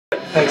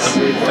Thanks.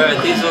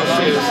 Alright, these little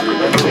shoes.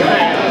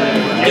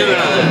 Give it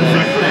on that.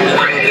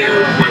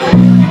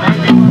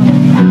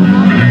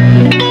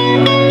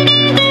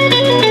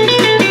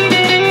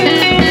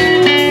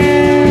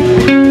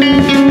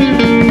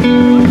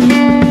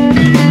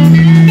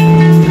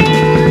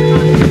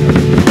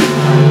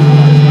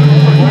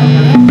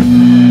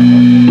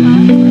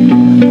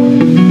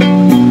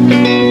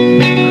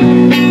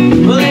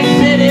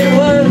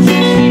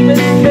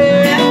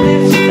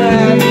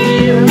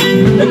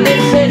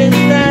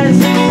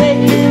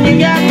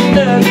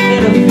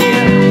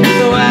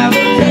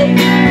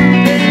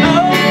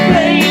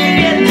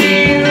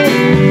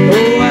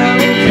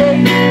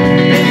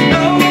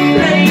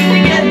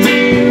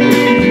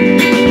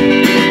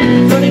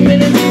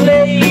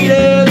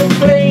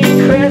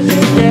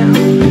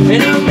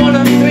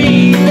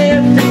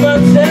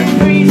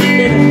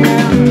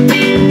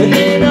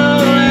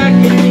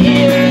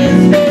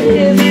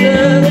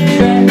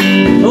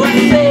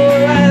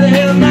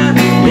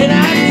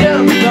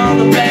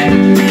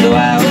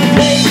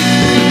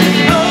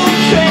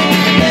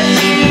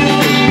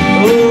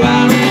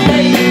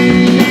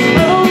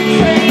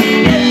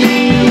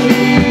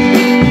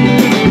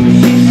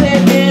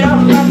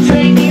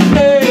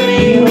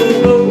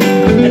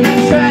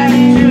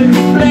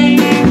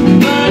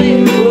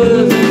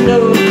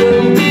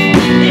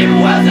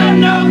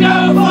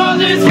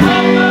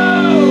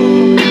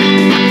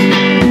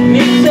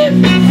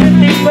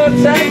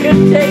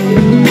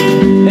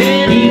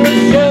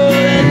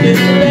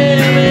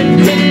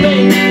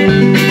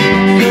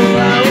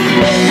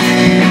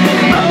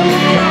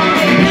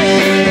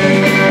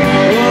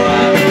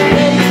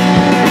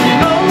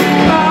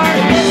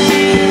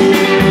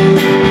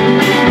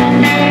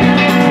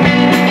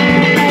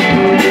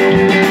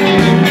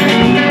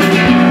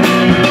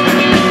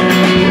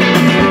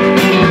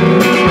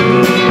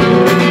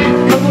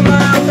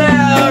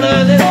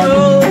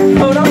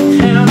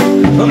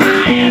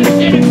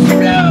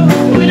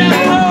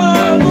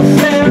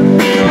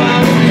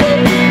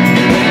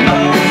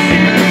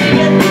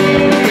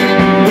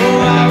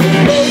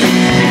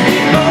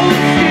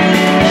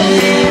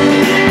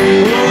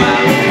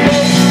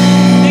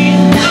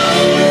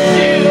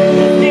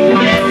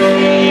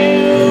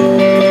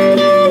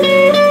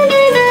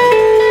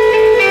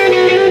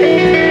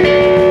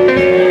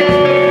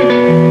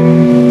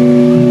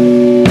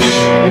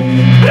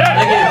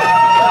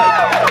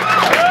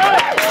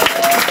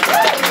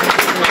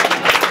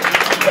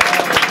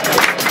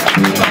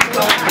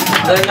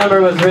 That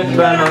number was written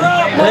by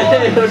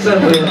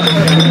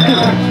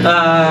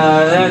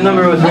that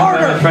number was written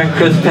by my friend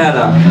Chris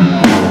Paddock.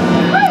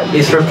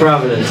 He's from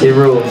Providence. He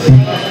rules.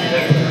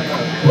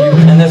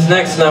 And this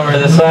next number,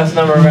 this last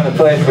number we're going to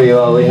play for you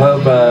all, we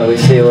hope we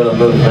see a little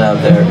movement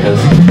out there,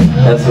 because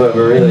that's what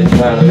we're really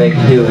trying to make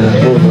you do,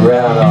 is move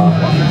around all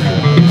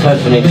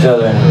touching each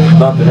other and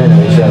bumping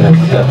into each other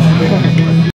and stuff.